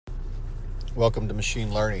Welcome to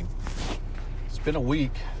machine learning. It's been a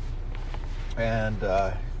week, and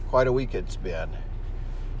quite a week it's been.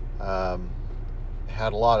 Had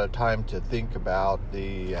a lot of time to think about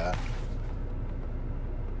the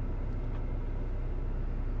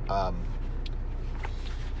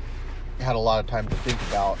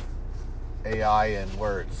AI and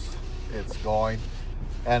where it's going,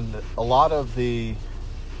 and a lot of the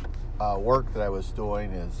work that I was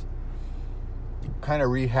doing is kind of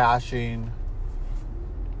rehashing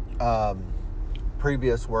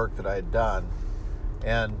previous work that I had done.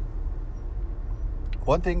 And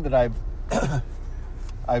one thing that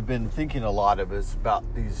I've been thinking a lot of is about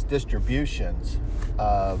these distributions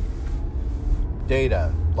of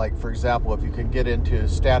data. Like, for example, if you can get into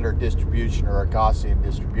standard distribution or a Gaussian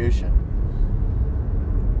distribution,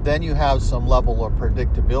 then you have some level of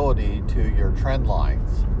predictability to your trend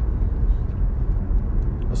lines.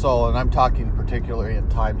 So, and I'm talking particularly in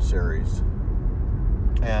time series.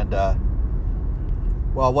 And,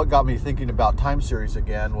 what got me thinking about time series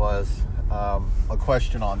again was a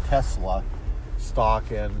question on Tesla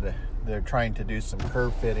stock, and they're trying to do some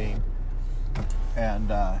curve fitting, and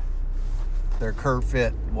their curve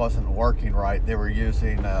fit wasn't working right. They were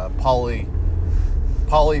using a poly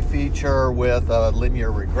feature with a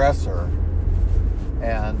linear regressor,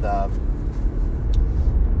 and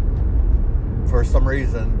for some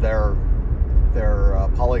reason their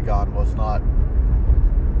polygon was not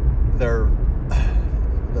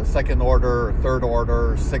the second order, third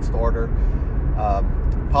order, sixth order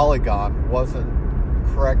polygon wasn't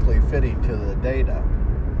correctly fitting to the data.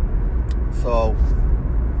 So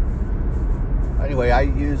anyway, I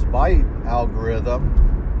used my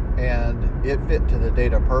algorithm and it fit to the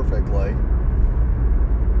data perfectly.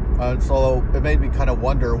 And so it made me kind of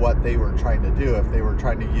wonder what they were trying to do, if they were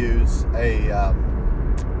trying to use a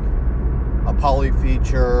poly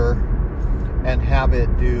feature and have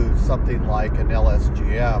it do something like an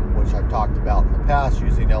LSGM, which I've talked about in the past,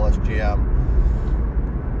 using LSGM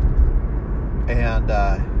and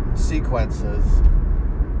sequences.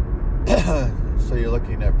 So you're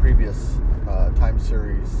looking at previous time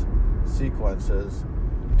series sequences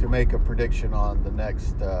to make a prediction on the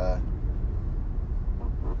next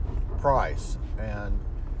price. And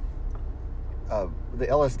the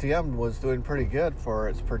LSTM was doing pretty good for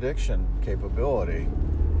its prediction capability.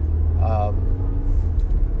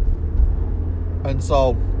 And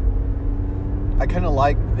so I kind of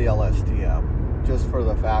like the LSTM just for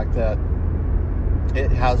the fact that it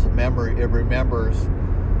has a memory. It remembers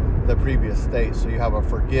the previous state. So you have a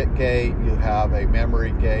forget gate, you have a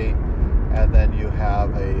memory gate, and then you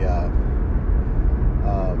have a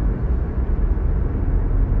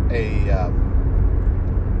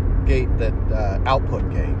gate that output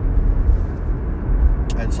gate.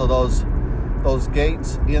 And so those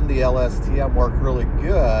gates in the LSTM work really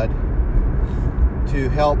good to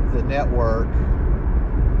help the network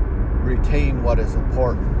retain what is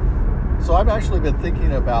important. So I've actually been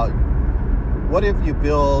thinking about, what if you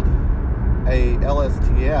build a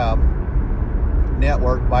LSTM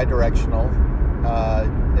network bidirectional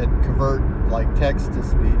and convert like text to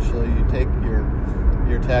speech. So you take your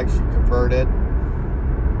text, you convert it,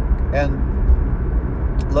 and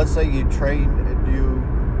let's say you train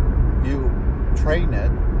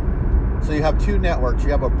it. So you have two networks.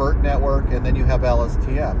 You have a BERT network, and then you have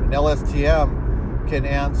LSTM. And LSTM can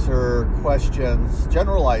answer questions,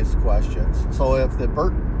 generalized questions. So if the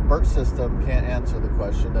BERT system can't answer the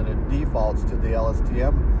question, then it defaults to the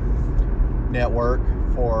LSTM network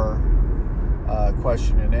for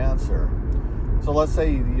question and answer. So let's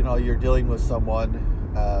say you're dealing with someone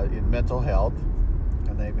in mental health,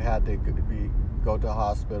 and they've had to go to a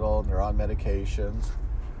hospital, and they're on medications,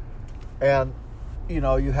 and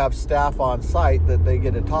you have staff on site that they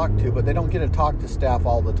get to talk to, but they don't get to talk to staff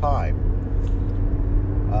all the time.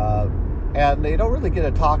 And they don't really get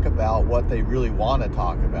to talk about what they really want to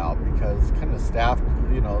talk about, because kind of staff,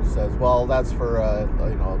 says, well, that's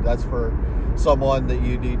for someone that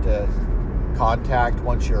you need to contact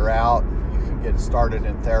once you're out. You can get started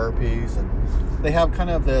in therapies, and they have kind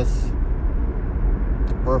of this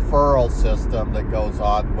referral system that goes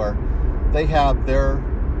on where they have their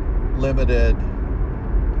limited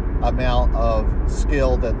amount of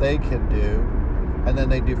skill that they can do, and then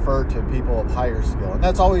they defer to people of higher skill. And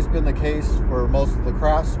that's always been the case for most of the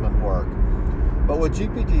craftsman work. But with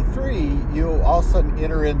GPT-3, you all of a sudden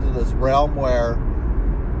enter into this realm where,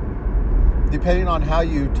 depending on how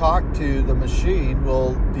you talk to the machine,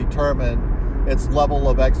 will determine its level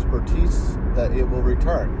of expertise that it will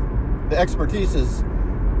return. The expertise is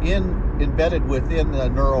embedded within the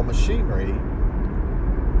neural machinery,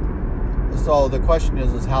 So the question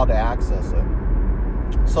is how to access it.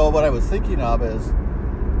 So what I was thinking of is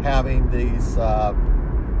having these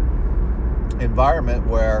environment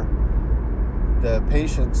where the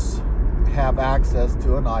patients have access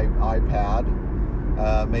to an iPad.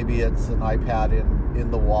 Maybe it's an iPad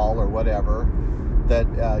in the wall or whatever. That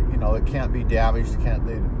it can't be damaged.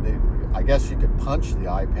 I guess you could punch the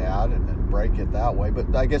iPad and then break it that way.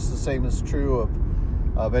 But I guess the same is true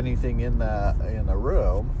of anything in a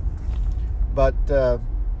room. But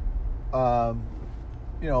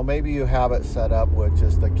maybe you have it set up with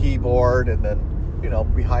just a keyboard and then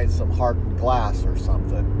behind some hardened glass or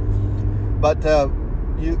something. But the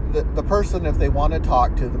person, if they want to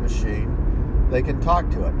talk to the machine, they can talk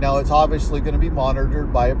to it. Now, it's obviously going to be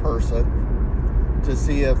monitored by a person to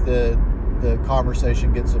see if the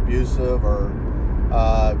conversation gets abusive or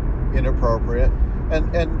inappropriate,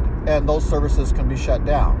 and those services can be shut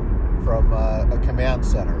down from a command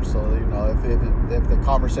center. So if the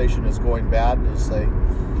conversation is going bad, just say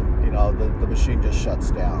the machine just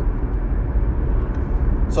shuts down.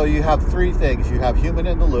 So you have three things. You have human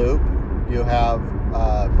in the loop. You have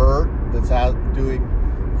Bert that's doing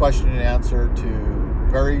question and answer to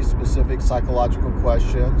very specific psychological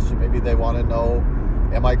questions. Maybe they want to know,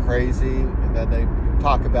 am I crazy? And then they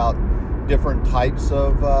talk about different types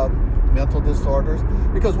of mental disorders.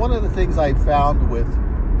 Because one of the things I found with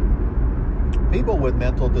people with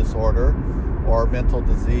mental disorder or mental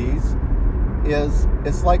disease is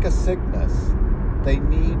it's like a sickness. They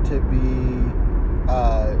need to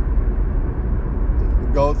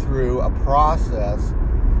go through a process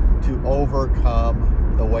to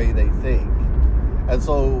overcome the way they think. And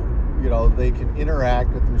so, they can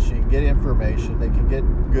interact with the machine, get information, they can get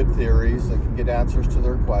good theories, they can get answers to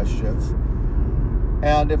their questions.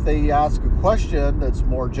 And if they ask a question that's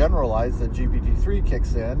more generalized, then GPT-3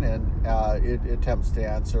 kicks in and it attempts to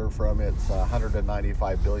answer from its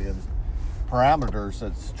 195 billion parameters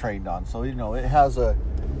it's trained on. So, it has a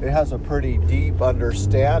pretty deep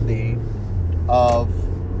understanding of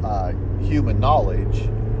human knowledge.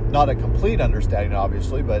 Not a complete understanding,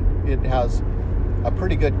 obviously, but it has a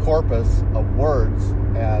pretty good corpus of words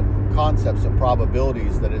and concepts and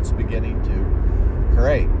probabilities that it's beginning to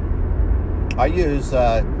create. I use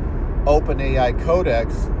OpenAI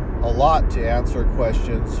Codex a lot to answer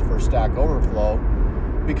questions for Stack Overflow,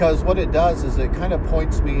 because what it does is it kind of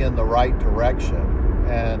points me in the right direction,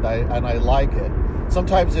 and I like it.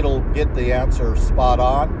 Sometimes it'll get the answer spot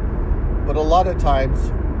on, but a lot of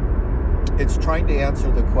times it's trying to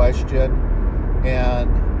answer the question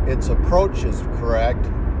and its approach is correct,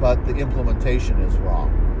 but the implementation is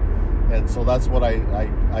wrong. And so that's what I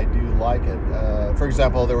do like it. For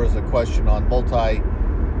example, there was a question on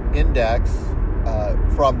multi-index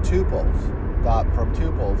from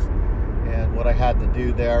tuples. And what I had to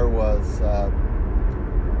do there was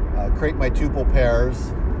create my tuple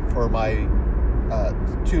pairs for my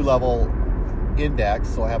two-level index.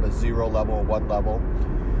 So I have a 0 level, a 1 level.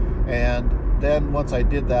 And then once I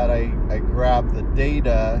did that, I grabbed the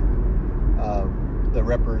data that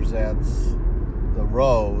represents the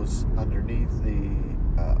rows underneath the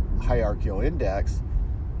hierarchical index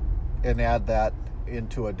and add that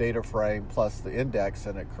into a data frame plus the index,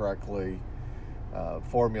 and it correctly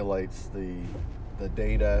formulates the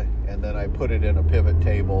data. And then I put it in a pivot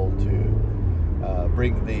table to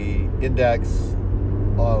bring the index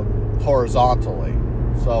horizontally.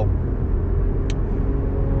 So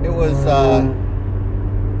it was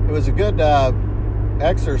a good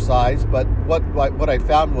exercise, but what I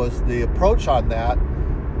found was the approach on that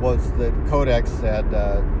was that Codex said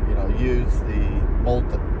use the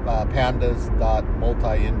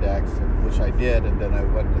pandas.multi-index, which I did, and then I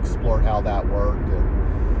went and explored how that worked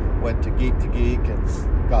and went to Geek and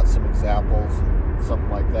got some examples and something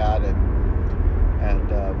like that, and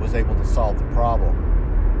was able to solve the problem.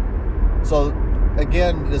 So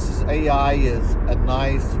again, AI is a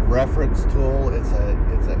nice reference tool. It's a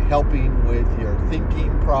helping with your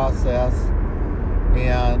thinking process,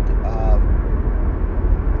 and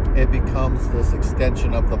it becomes this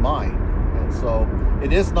extension of the mind. And so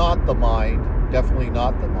it is not the mind, definitely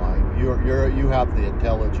not the mind. You have the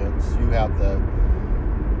intelligence, you have the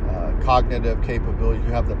cognitive capability,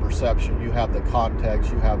 you have the perception, you have the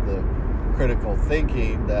context, you have the critical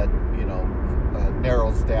thinking that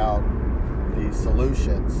narrows down the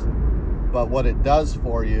solutions. But what it does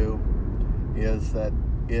for you is that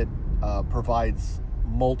it provides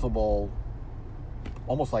multiple,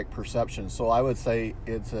 almost like perceptions. So I would say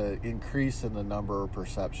it's an increase in the number of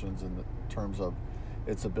perceptions in terms of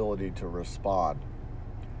its ability to respond.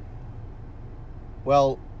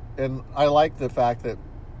 Well, and I like the fact that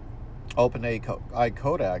OpenAI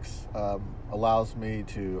Codex allows me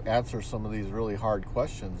to answer some of these really hard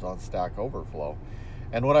questions on Stack Overflow.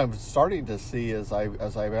 And what I'm starting to see is,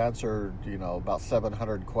 as I've answered, about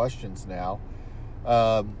 700 questions now,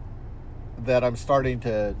 that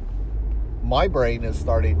my brain is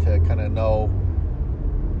starting to kind of know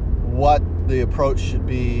what the approach should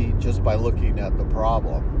be just by looking at the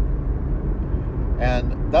problem.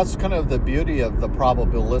 And that's kind of the beauty of the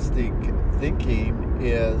probabilistic thinking,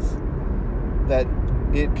 is that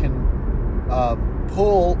it can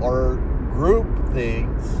pull or group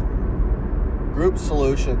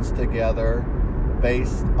solutions together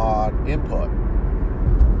based on input.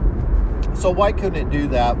 So why couldn't it do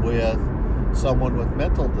that with someone with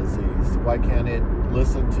mental disease? Why can't it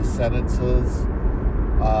listen to sentences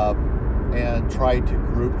and try to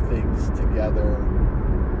group things together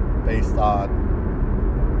based on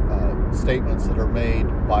statements that are made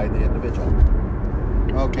by the individual?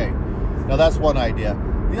 Okay, now that's one idea.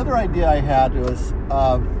 The other idea I had was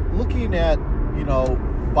looking at,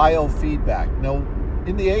 biofeedback. Now,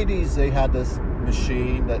 in the 80s, they had this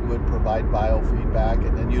machine that would provide biofeedback,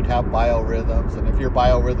 and then you'd have biorhythms, and if your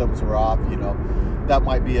biorhythms were off, that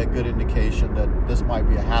might be a good indication that this might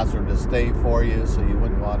be a hazardous day for you, so you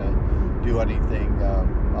wouldn't want to do anything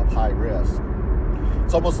of high risk.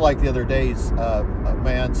 It's almost like the other days, a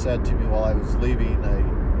man said to me while I was leaving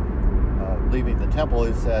the temple,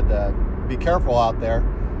 he said, be careful out there.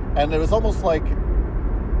 And it was almost like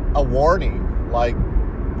a warning, like,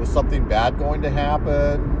 was something bad going to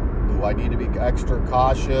happen? Do I need to be extra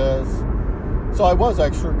cautious? So I was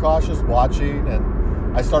extra cautious watching,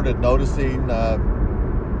 and I started noticing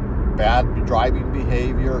bad driving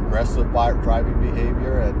behavior, aggressive driving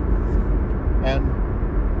behavior, and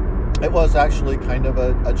it was actually kind of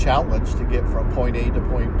a challenge to get from point A to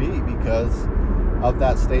point B because of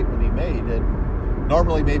that statement he made. And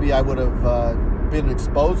normally maybe I would have been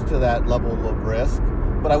exposed to that level of risk,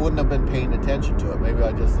 but I wouldn't have been paying attention to it. Maybe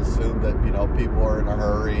I just assumed that people are in a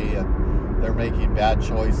hurry and they're making bad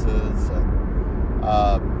choices, and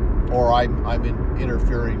or I'm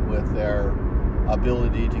interfering with their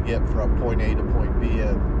ability to get from point A to point B,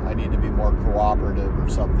 and I need to be more cooperative or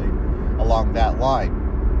something along that line.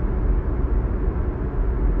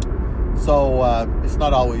 So it's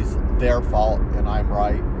not always their fault and I'm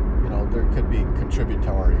right. There could be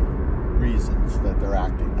contributory reasons that they're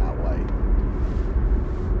acting that way.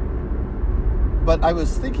 But I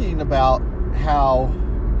was thinking about how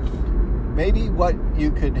maybe what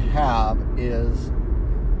you could have is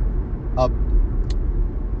a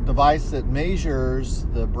device that measures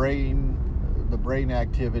the brain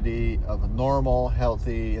activity of a normal,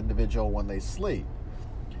 healthy individual when they sleep.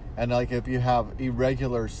 And like if you have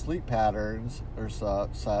irregular sleep patterns or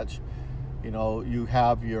such, you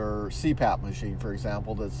have your CPAP machine, for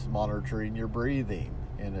example, that's monitoring your breathing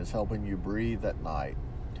and is helping you breathe at night.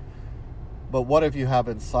 But what if you have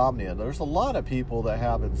insomnia? There's a lot of people that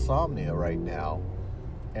have insomnia right now,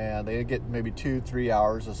 and they get maybe 2-3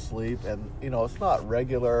 hours of sleep, and it's not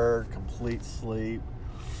regular, complete sleep.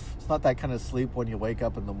 It's not that kind of sleep when you wake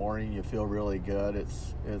up in the morning, you feel really good.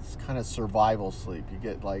 It's kind of survival sleep. You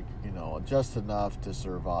get just enough to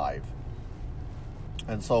survive.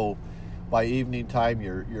 And so by evening time,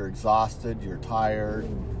 you're exhausted, you're tired,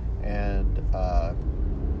 and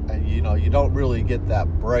you don't really get that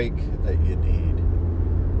break that you need.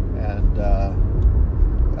 And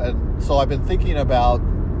so I've been thinking about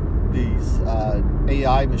these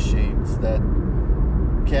AI machines that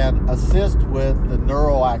can assist with the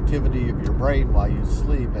neural activity of your brain while you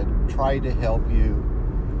sleep and try to help you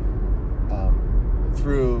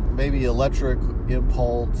through maybe electric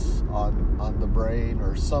impulse on the brain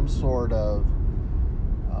or some sort of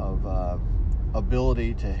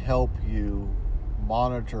ability to help you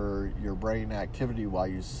monitor your brain activity while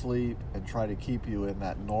you sleep and try to keep you in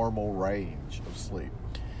that normal range of sleep.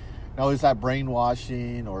 Now, is that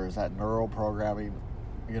brainwashing or is that neural programming?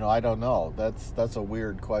 I don't know. That's a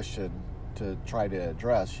weird question to try to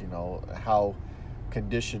address, how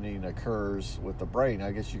conditioning occurs with the brain.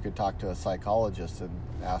 I guess you could talk to a psychologist and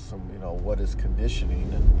ask them, what is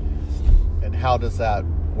conditioning and how does that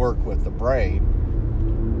work with the brain?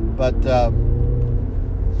 But there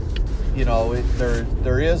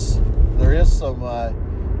is some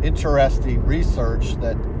interesting research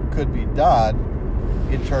that could be done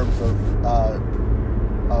in terms of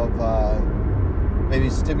maybe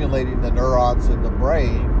stimulating the neurons in the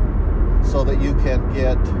brain so that you can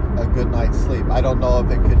get a good night's sleep. I don't know if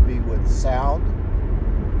it could be with sound.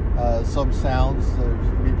 Some sounds,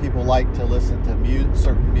 people like to listen to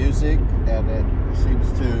certain music, and it seems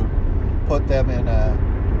to put them in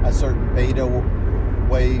a certain beta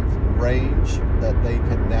wave range that they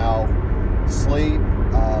can now sleep.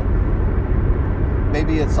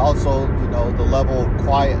 Maybe it's also, the level of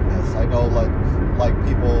quietness. I know like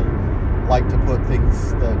people like to put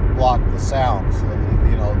things that block the sounds.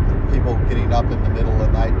 People getting up in the middle of the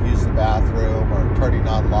night to use the bathroom or turning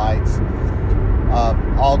on lights,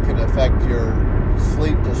 all can affect your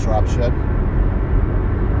sleep disruption.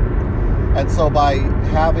 And so by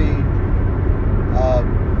having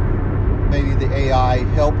maybe the AI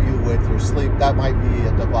help you with your sleep, that might be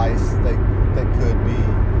a device that could be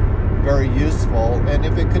very useful. And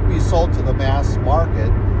if it could be sold to the mass market,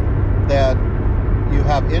 then you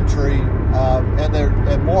have entry,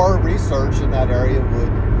 and more research in that area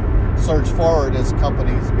would surge forward as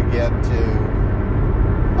companies begin to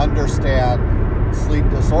understand sleep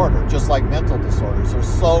disorder, just like mental disorders. There's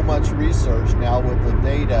so much research now with the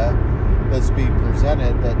data that's being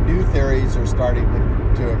presented that new theories are starting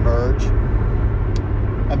to emerge,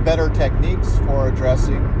 and better techniques for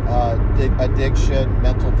addressing addiction,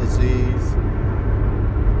 mental disease,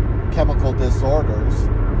 chemical disorders.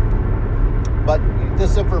 But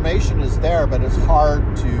this information is there, but it's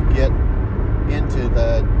hard to get into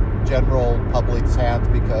the general public's hands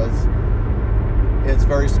because it's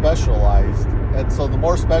very specialized. And so the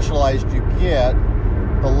more specialized you get,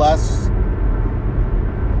 the less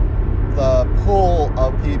the pool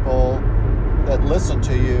of people that listen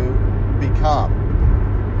to you become.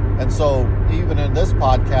 And so even in this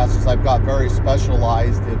podcast, as I've got very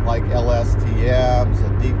specialized in like LSTMs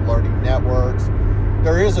and deep learning networks,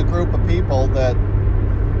 there is a group of people that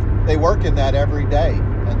they work in that every day,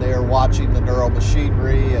 and they are watching the neural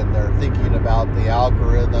machinery, and they're thinking about the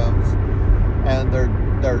algorithms, and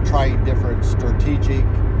they're trying different strategic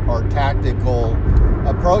or tactical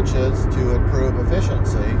approaches to improve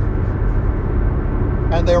efficiency.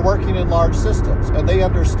 And they're working in large systems, and they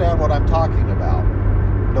understand what I'm talking about.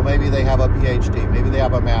 Maybe they have a PhD, maybe they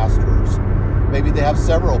have a master's, maybe they have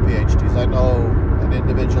several PhDs. I know an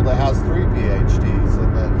individual that has 3 PhDs,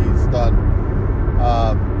 and that he's done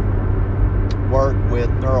work with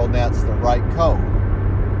neural nets that write code.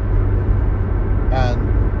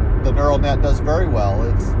 And the neural net does very well.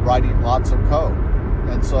 It's writing lots of code.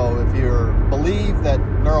 And so if you believe that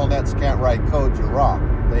neural nets can't write code, you're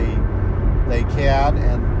wrong. They can,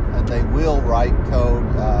 and they will write code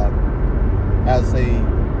as they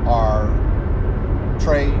are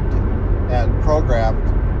trained and programmed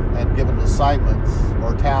and given assignments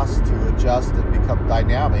or tasks to adjust and become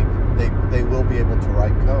dynamic. They will be able to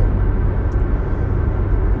write code.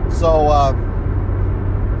 So,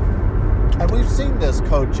 and we've seen this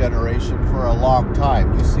code generation for a long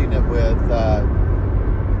time. We've seen it with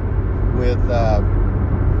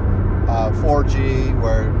 4G,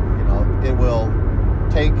 where it will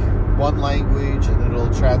take one language and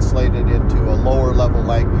it'll translate it into a lower level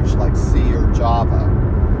language like C or Java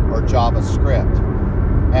or JavaScript.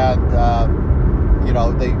 And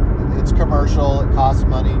it's commercial. It costs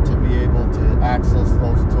money to be able to access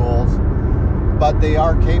those tools, but they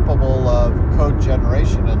are capable of code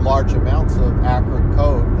generation and large amounts of accurate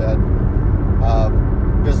code that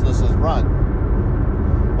businesses run.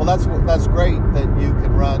 Well, that's great that you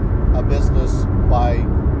can run a business by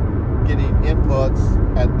getting inputs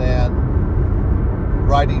and then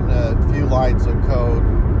writing a few lines of code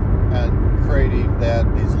and creating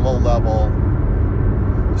then these low-level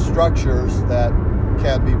structures that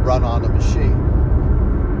can be run on a machine.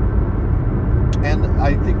 And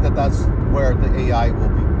I think that that's where the AI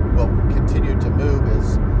will continue to move,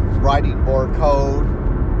 is writing more code,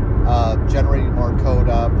 generating more code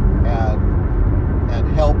up, and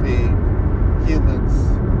helping humans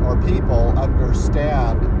or people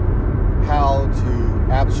understand how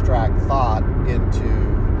to abstract thought into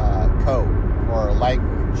code or a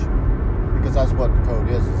language, because that's what code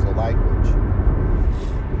is a language.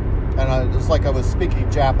 And it's like I was speaking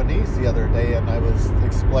Japanese the other day, and I was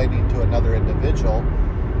explaining to another individual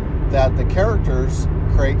that the characters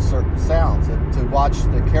create certain sounds, and to watch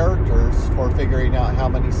the characters for figuring out how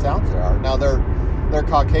many sounds there are. Now they're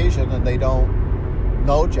Caucasian and they don't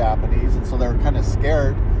know Japanese, and so they're kind of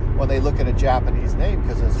scared when they look at a Japanese name,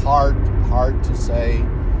 because it's hard to say,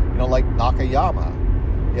 like Nakayama.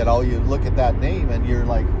 You look at that name and you're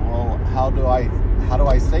like, well, how do I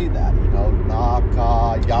say that?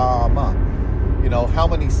 Nakayama. How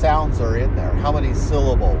many sounds are in there? How many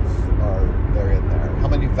syllables are there in there? How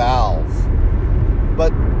many vowels?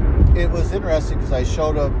 But it was interesting because I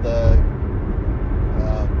showed them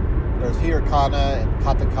there's hiragana and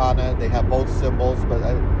katakana. They have both symbols, but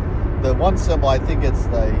the one symbol, I think it's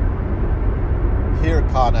the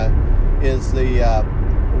hiragana, is the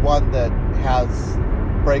one that has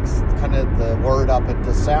breaks kind of the word up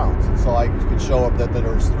into sounds. And so I could show them that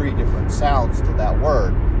there's 3 different sounds to that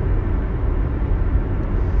word.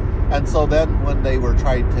 And so then when they were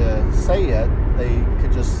trying to say it, they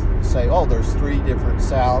could just say, oh, there's 3 different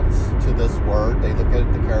sounds to this word. They look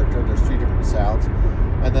at the character, there's 3 different sounds.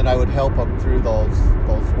 And then I would help them through those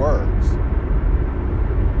words.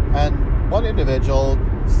 And one individual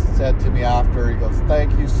said to me after, he goes,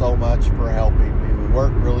 thank you so much for helping me. We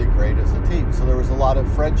work really great as a team. So there was a lot of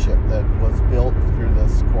friendship that was built through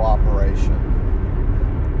this cooperation.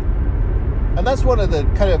 And that's one of the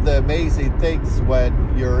kind of the amazing things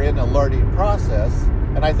when you're in a learning process.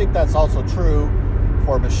 And I think that's also true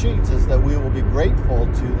for machines, is that we will be grateful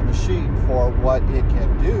to the machine for what it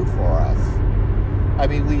can do for us. I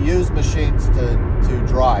mean, we use machines to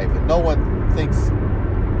drive, and no one thinks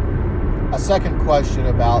a second question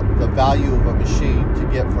about the value of a machine to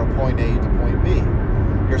get from point A to point B.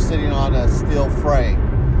 You're sitting on a steel frame.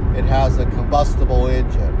 It has a combustible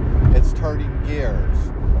engine. It's turning gears.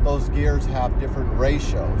 Those gears have different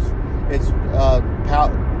ratios. It's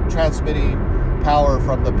transmitting power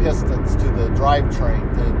from the pistons to the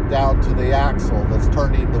drivetrain down to the axle that's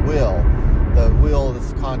turning the wheel. The wheel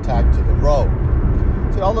is contact to the road.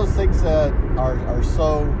 So all those things that are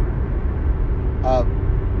so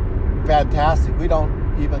fantastic. We don't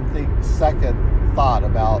even think second thought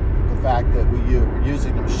about the fact that we're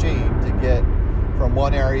using a machine to get from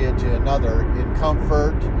one area to another in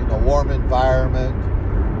comfort, in a warm environment,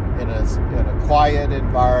 in a quiet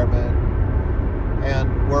environment,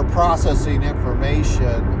 and we're processing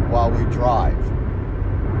information while we drive.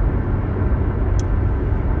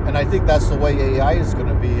 And I think that's the way AI is going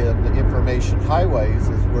to be in the information highways,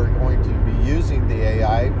 is we're going to be using the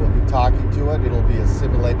AI, we'll be talking to it, it'll be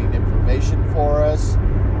assimilating information for us,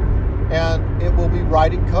 and it will be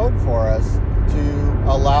writing code for us to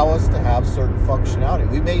allow us to have certain functionality.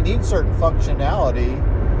 We may need certain functionality,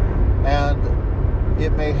 and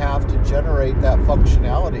it may have to generate that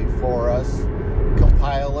functionality for us,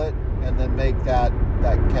 compile it, and then make that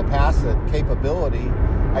capability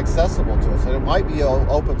accessible to us. And it might be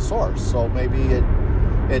open source, so maybe it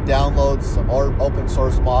downloads some open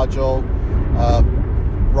source module,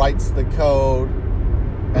 writes the code,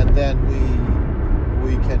 and then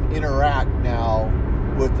we can interact now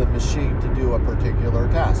with the machine to do a particular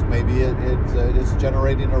task. Maybe it's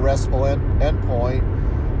generating a RESTful endpoint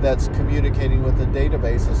that's communicating with the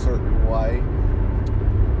database a certain way,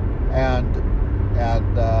 and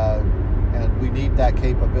we need that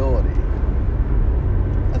capability.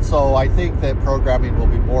 And so I think that programming will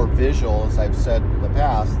be more visual, as I've said in the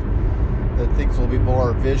past, that things will be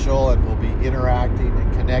more visual, and we'll be interacting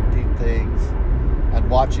and connecting things and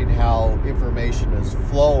watching how information is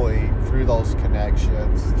flowing through those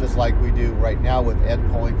connections, just like we do right now with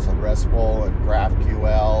endpoints and RESTful and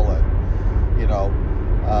GraphQL and,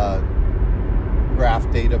 graph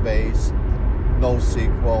database,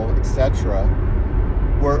 NoSQL, etc.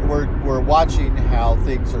 We're watching how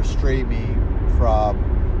things are streaming from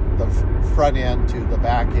the front end to the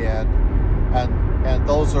back end, and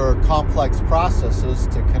those are complex processes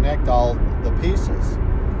to connect all the pieces.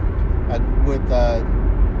 And with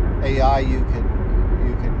AI, you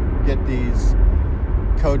can get these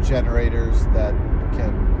code generators that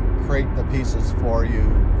can create the pieces for you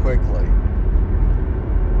quickly.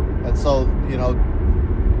 And so,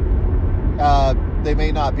 they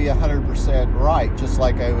may not be 100% right, just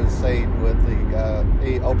like I was saying with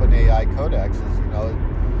the OpenAI codexes.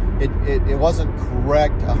 It wasn't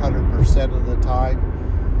correct 100% of the time,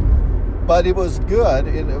 but it was good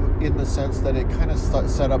in the sense that it kind of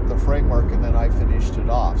set up the framework, and then I finished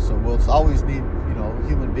it off. So we'll always need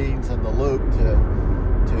human beings in the loop to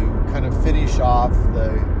kind of finish off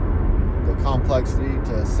the complexity,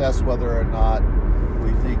 to assess whether or not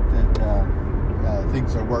we think that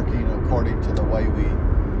things are working according to the way we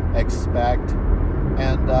expect,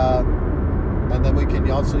 and then we can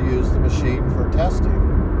also use the machine for testing.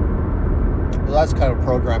 Well, that's kind of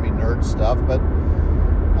programming nerd stuff, but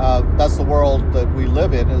that's the world that we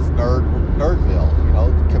live in, is Nerdville.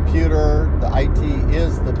 The computer, the IT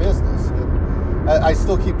is the business. And I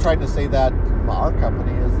still keep trying to say that our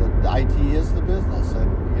company is that the IT is the business. And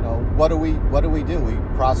what do we do? We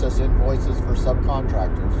process invoices for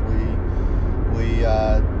subcontractors. We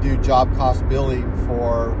do job cost billing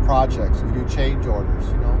for projects. We do change orders.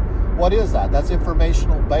 What is that? That's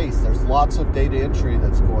informational based. There's lots of data entry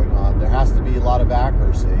that's going on. There has to be a lot of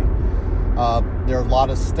accuracy. There are a lot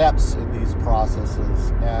of steps in these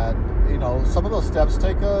processes, and some of those steps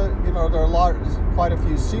take there are quite a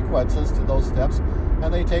few sequences to those steps,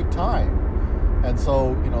 and they take time. And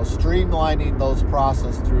so streamlining those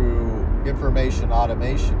processes through information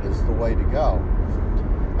automation is the way to go.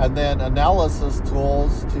 And then analysis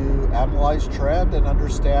tools to analyze trend and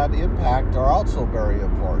understand impact are also very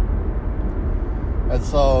important. And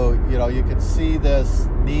so, you can see this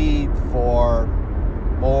need for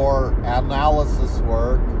more analysis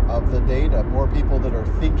work of the data, more people that are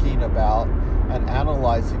thinking about and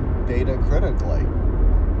analyzing data critically.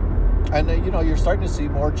 And, you're starting to see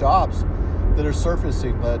more jobs that are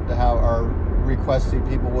surfacing that are requesting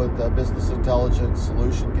people with business intelligence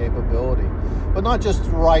solution capability, but not just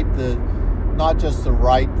to write the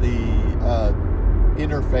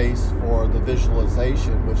interface for the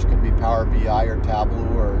visualization, which can be Power BI or Tableau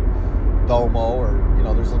or Domo, or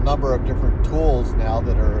there's a number of different tools now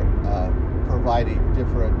that are providing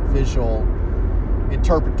different visual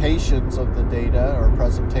interpretations of the data or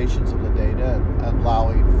presentations of the data and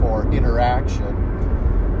allowing for interaction.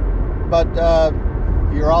 But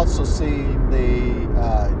you're also seeing the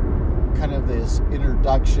kind of this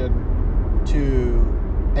introduction to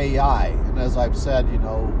AI. And as I've said,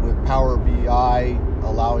 with Power BI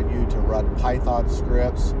allowing you to run Python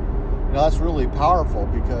scripts, that's really powerful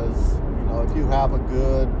because, if you have a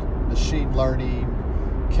good machine learning,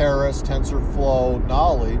 Keras, TensorFlow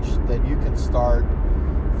knowledge, then you can start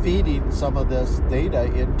feeding some of this data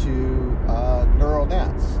into neural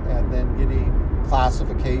nets and then getting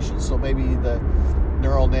classification. So maybe the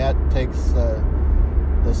neural net takes the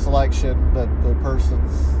selection that the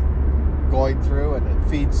person's going through, and it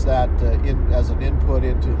feeds that as an input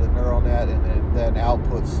into the neural net, and it then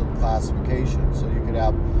outputs some classification. So you could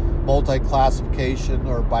have multi-classification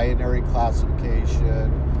or binary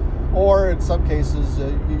classification, or in some cases,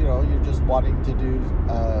 you're just wanting to do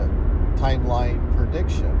timeline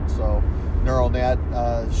prediction. So neural net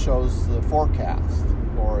shows the forecast,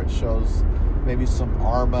 or it shows maybe some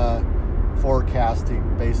ARMA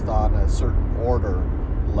forecasting based on a certain order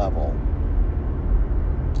level.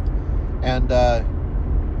 And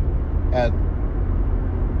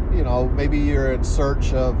maybe you're in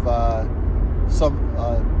search of some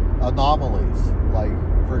anomalies, like,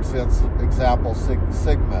 for example,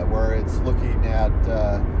 Sigma, where it's looking at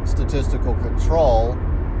statistical control,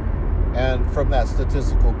 and from that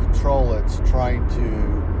statistical control, it's trying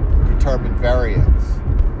to determine variance.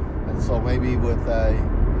 And so maybe with the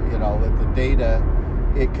data,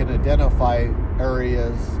 it can identify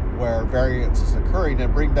areas where variance is occurring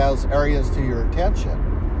and bring those areas to your attention.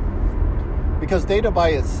 Because data by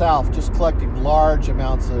itself, just collecting large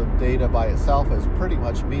amounts of data by itself, is pretty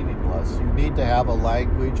much meaningless. You need to have a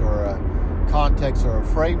language or a context or a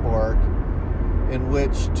framework in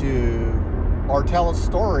which or tell a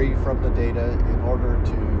story from the data in order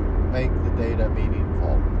to make the data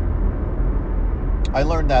meaningful. I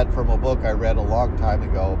learned that from a book I read a long time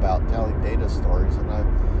ago about telling data stories,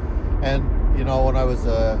 and when I was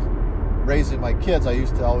raising my kids, I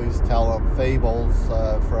used to always tell them fables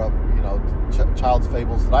from child's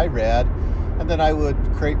fables that I read, and then I would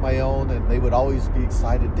create my own, and they would always be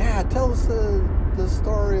excited. Dad, tell us the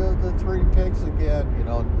story of the three pigs again.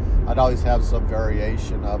 And I'd always have some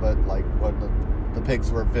variation of it, like when the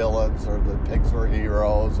pigs were villains or the pigs were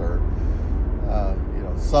heroes, or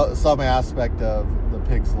some aspect of the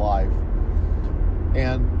pig's life,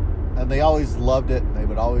 and they always loved it, and they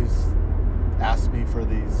would always ask me for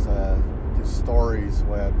these stories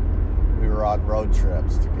when we were on road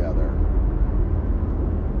trips together.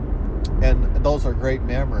 And those are great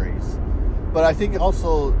memories. But I think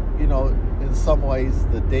also, in some ways,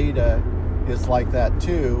 the data is like that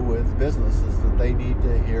too with businesses, that they need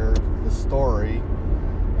to hear the story.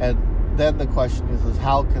 And then the question is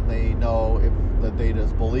how can they know if the data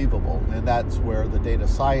is believable? And that's where the data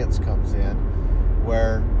science comes in,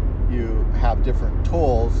 where you have different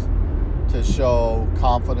tools to show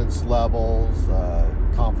confidence levels,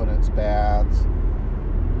 confidence bands,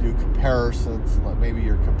 do comparisons, like maybe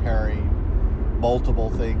you're comparing multiple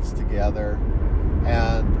things together,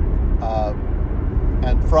 and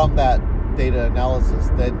from that data analysis,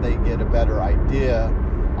 then they get a better idea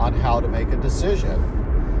on how to make a decision.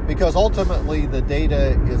 Because ultimately the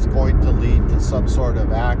data is going to lead to some sort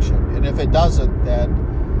of action, and if it doesn't, then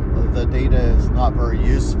the data is not very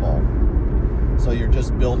useful. So you're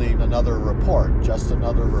just building another report,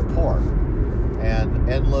 and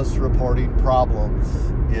endless reporting problems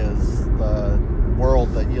is the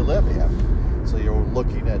world that you live in. So you're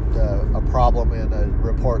looking at a problem in a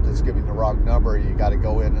report that's giving the wrong number. You got to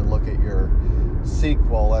go in and look at your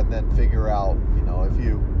SQL and then figure out, if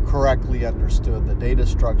you correctly understood the data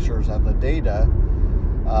structures and the data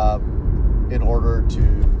in order to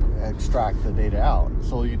extract the data out.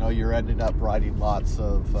 So, you're ending up writing lots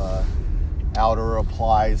of outer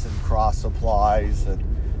applies and cross applies, and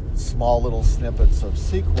small little snippets of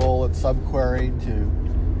SQL and subquerying to,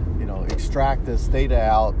 extract this data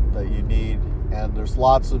out that you need. And there's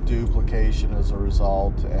lots of duplication as a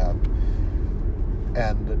result, and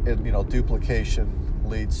duplication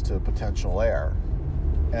leads to potential error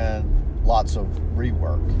and lots of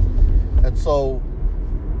rework. And so,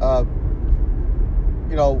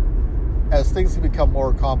 as things become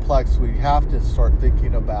more complex, we have to start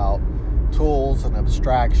thinking about tools and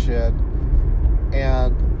abstraction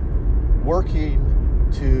and working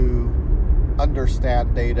to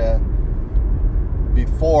understand data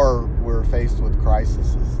before we're faced with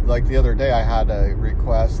crises. Like the other day I had a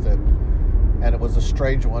request and it was a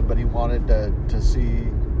strange one, but he wanted to see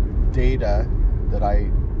data that I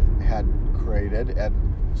had created, and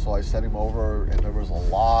so I sent him over, and there was a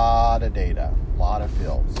lot of data, a lot of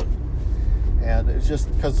fields. And it's just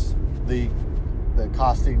because the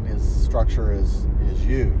costing structure is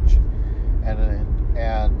huge, and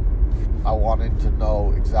I wanted to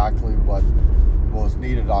know exactly what was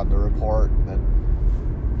needed on the report, and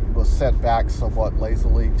was sent back somewhat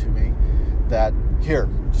lazily to me that, here,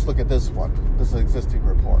 just look at this one. This is an existing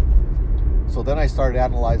report. So then I started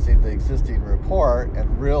analyzing the existing report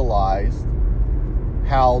and realized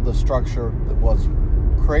how the structure that was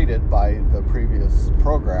created by the previous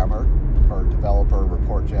programmer or developer,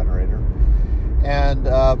 report generator. And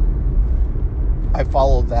I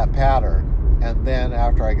followed that pattern. And then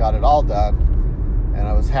after I got it all done, and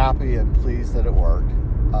I was happy and pleased that it worked,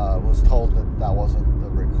 was told that wasn't the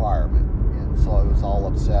requirement. And so I was all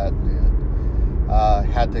upset and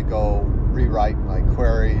had to go rewrite my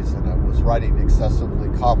queries, and I was writing excessively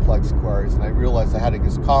complex queries, and I realized I had to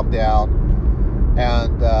just calm down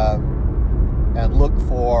and look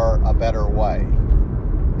for a better way.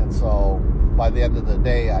 And so by the end of the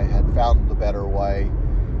day, I had found the better way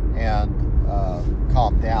and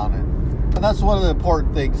calmed down. And that's one of the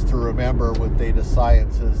important things to remember with data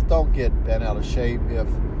science is don't get bent out of shape if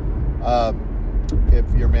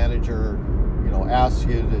your manager, asks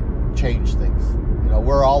you to change things.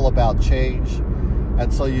 We're all about change,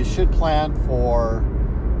 and so you should plan for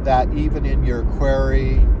that even in your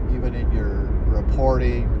query, even in your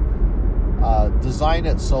reporting. Design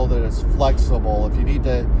it so that it's flexible. If you need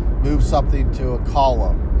to move something to a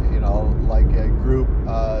column, like a group,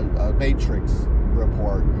 a matrix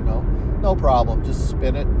report, no problem. Just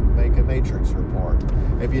spin it and make a matrix report.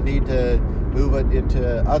 If you need to move it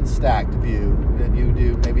into unstacked view, then you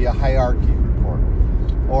do maybe a hierarchy report.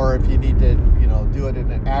 Or if you need to, do it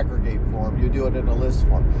in an aggregate form, you do it in a list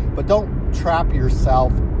form. But don't trap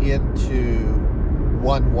yourself into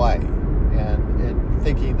one way and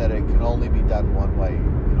thinking that it can only be done one way.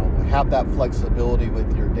 Have that flexibility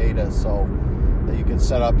with your data so that you can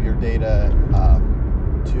set up your data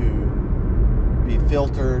to be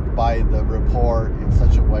filtered by the report in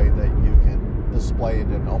such a way that you can display it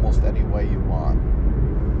in almost any way you want.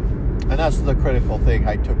 And that's the critical thing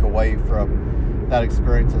I took away from that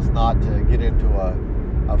experience, is not to get into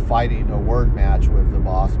a fighting, a word match with the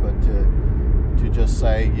boss, but to just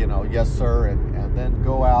say, yes, sir, and then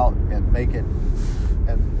go out and make it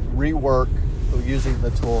and rework using the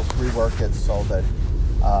tools, rework it so that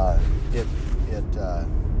it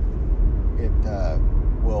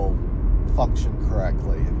will function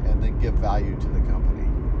correctly and then give value to the company.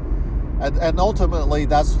 And ultimately,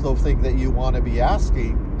 that's the thing that you want to be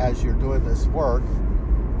asking as you're doing this work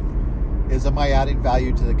is, am I adding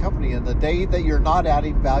value to the company? And the day that you're not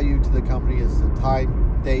adding value to the company is the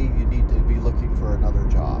day you need to be looking for another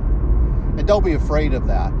job. And don't be afraid of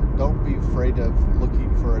that. Don't be afraid of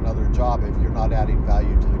looking for another job if you're not adding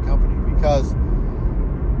value to the company, because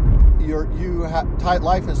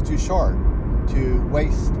life is too short to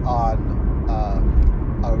waste on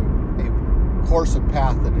a course and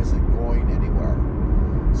path that isn't going anywhere.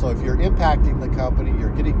 So if you're impacting the company,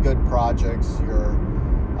 you're getting good projects, you're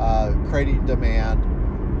creating demand,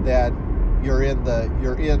 then you're in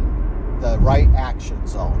the right action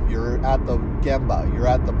zone. You're at the gemba. You're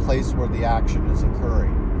at the place where the action is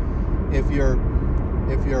occurring. If you're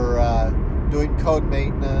doing code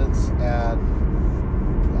maintenance and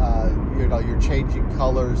you're changing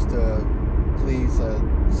colors to please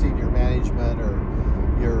senior management, or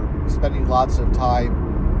you're spending lots of time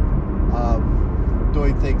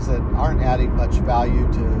doing things that aren't adding much value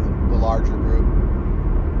to the larger group,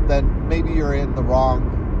 then maybe you're in the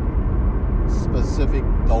wrong specific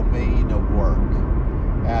domain of work,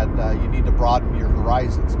 and you need to broaden your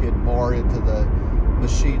horizons, get more into the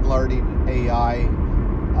machine learning, AI,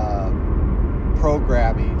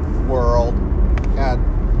 programming world, and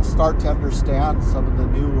start to understand some of the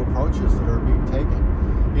new approaches that are being taken.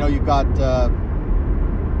 You've got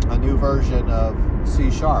a new version of C#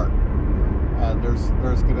 and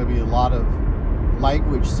there's going to be a lot of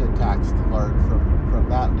language syntax to learn from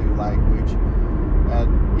that new language.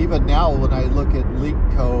 And even now, when I look at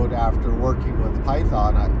LINQ code after working with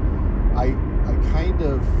Python, I kind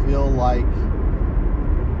of feel like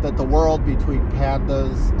that the world between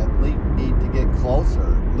pandas and LINQ need to get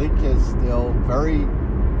closer. LINQ is still very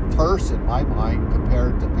terse in my mind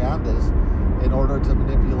compared to pandas in order to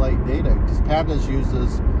manipulate data, because pandas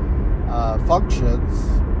uses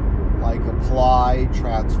functions like apply,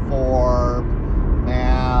 transform,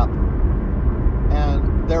 map,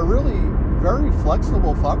 and they're really very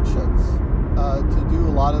flexible functions to do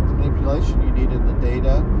a lot of the manipulation you need in the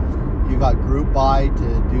data. You got group by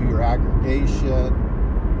to do your aggregation,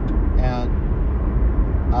 and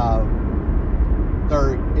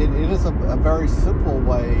it is a very simple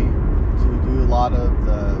way to do a lot of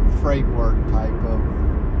the framework type of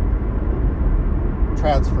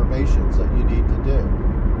transformations that you need to do.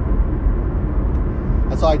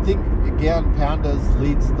 And so I think, again, pandas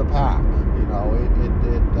leads the pack. It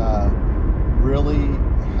really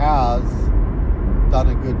has done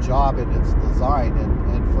a good job in its design,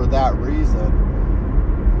 and for that reason,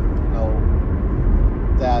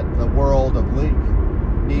 that the world of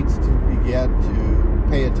LINQ needs to begin to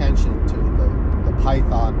pay attention to the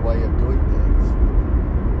Python way of doing things.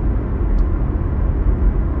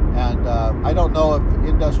 And I don't know if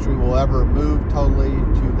industry will ever move totally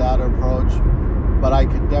to that approach, but I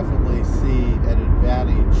can definitely see an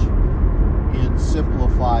advantage in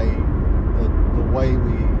simplifying the way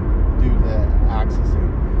we do the accessing.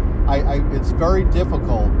 It's very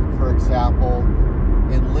difficult, for example,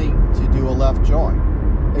 in LINQ to do a left join.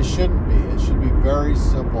 It shouldn't be. It should be very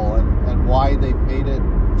simple, and why they've made it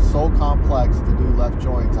so complex to do left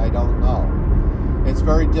joins, I don't know. It's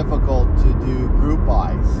very difficult to do group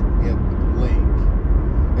bys in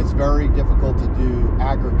LINQ. It's very difficult to do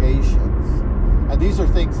aggregations. And these are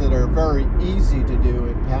things that are very easy to do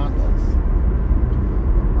in pandas.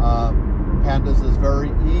 Pandas is very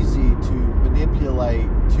easy to manipulate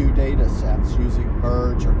two data sets using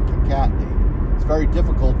merge or concatenate. It's very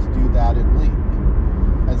difficult to do that in LINQ.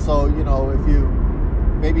 And so, if you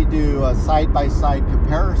maybe do a side-by-side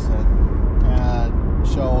comparison and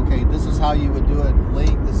show, okay, this is how you would do it in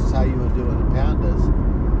LINQ, this is how you would do it in pandas,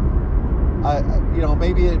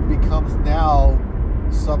 maybe it becomes now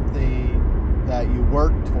something that you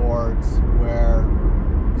work towards where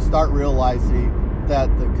you start realizing that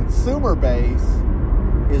the consumer base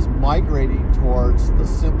is migrating towards the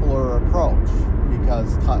simpler approach,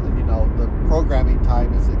 because the programming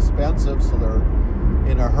time is expensive, so they're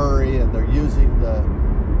in a hurry and they're using the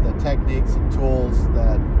techniques and tools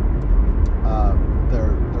that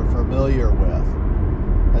they're familiar with.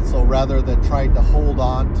 And so rather than trying to hold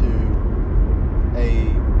on to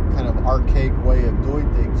a kind of archaic way of doing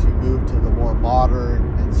things, you move to the more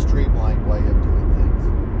modern and streamlined way of doing things.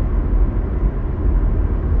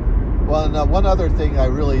 Well, and one other thing I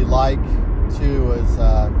really like too is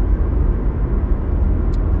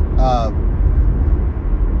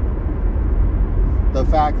the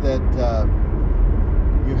fact that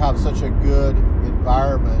you have such a good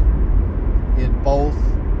environment in both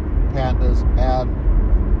pandas and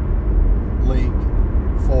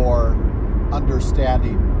LINQ for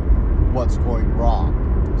understanding what's going wrong.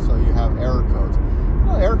 So you have error codes.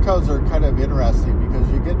 Error codes are kind of interesting because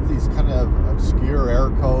you get these kind of obscure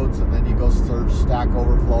error codes, and then you go search Stack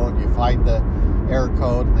Overflow and you find the error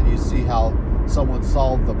code, and then you see how someone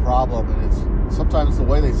solved the problem, and it's sometimes the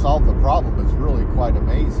way they solve the problem is really quite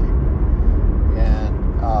amazing. And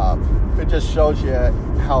it just shows you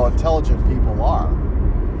how intelligent people are,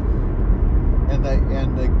 and the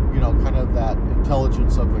kind of that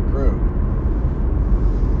intelligence of the group.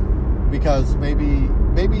 Because maybe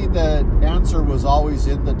the answer was always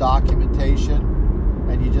in the documentation,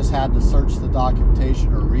 and you just had to search the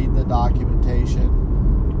documentation or read the documentation.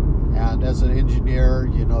 And as an engineer,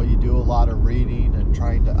 you do a lot of reading and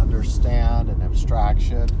trying to understand and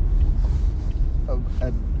abstraction.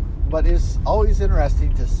 But it's always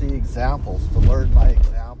interesting to see examples, to learn by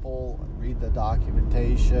example, read the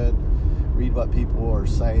documentation, read what people are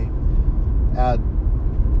saying, and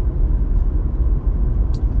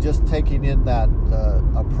just taking in that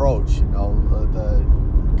approach, the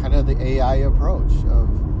kind of the AI approach of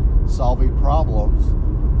solving problems,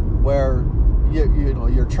 where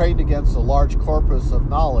you're trained against a large corpus of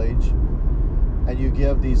knowledge, and you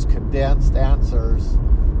give these condensed answers,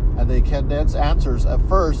 and the condensed answers at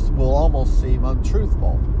first will almost seem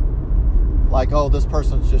untruthful. Like, oh, this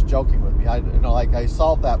person's just joking with me. I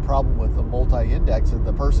solved that problem with the multi-index, and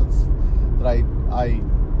the persons that I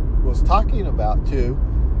was talking about to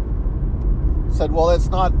said, well, it's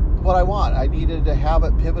not what I want. I needed to have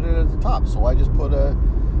it pivoted at the top, so I just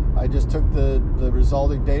took the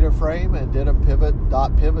resulting data frame and did a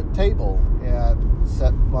pivot table and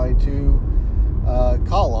set my two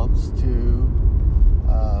columns to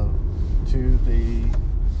the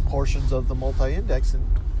portions of the multi-index, and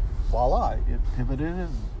voila, it pivoted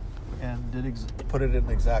and put it in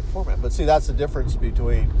the exact format. But see, that's the difference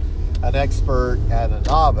between an expert and a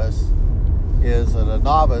novice, is that a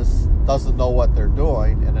novice doesn't know what they're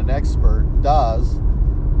doing and an expert does.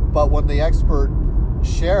 But when the expert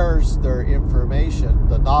shares their information,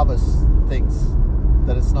 the novice thinks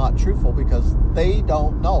that it's not truthful because they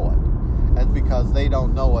don't know it. And because they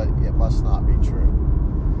don't know it, it must not be true.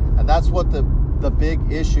 And that's what the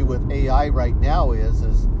big issue with AI right now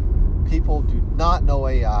is people do not know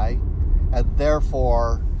AI, and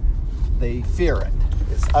therefore they fear it.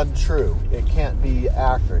 It's untrue. It can't be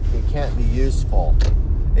accurate. It can't be useful.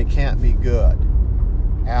 It can't be good.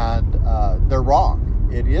 And they're wrong.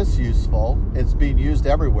 It is useful. It's being used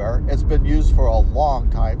everywhere. It's been used for a long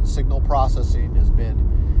time. Signal processing has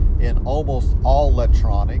been in almost all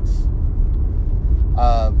electronics.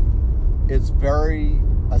 It's very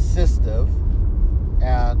assistive,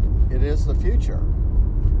 and it is the future.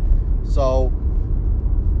 So,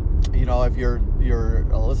 if you're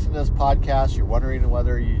listening to this podcast, you're wondering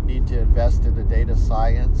whether you need to invest into data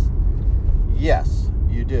science. Yes,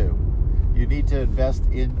 you do. You need to invest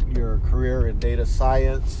in your career in data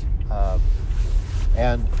science.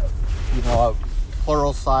 And a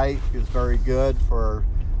Pluralsight is very good for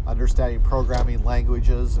understanding programming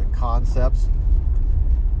languages and concepts.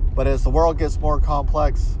 But as the world gets more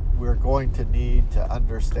complex, we're going to need to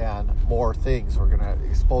understand more things. We're going to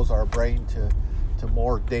expose our brain to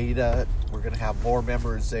more data. We're going to have more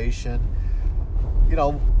memorization.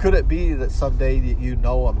 Could it be that someday that you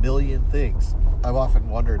know a million things? I've often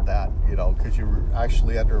wondered that, could you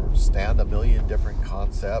actually understand a million different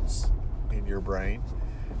concepts in your brain?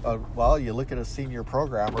 Well, you look at a senior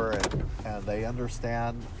programmer and they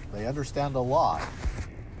understand a lot.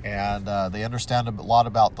 And they understand a lot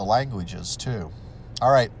about the languages too.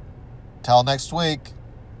 All right, till next week,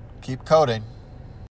 keep coding.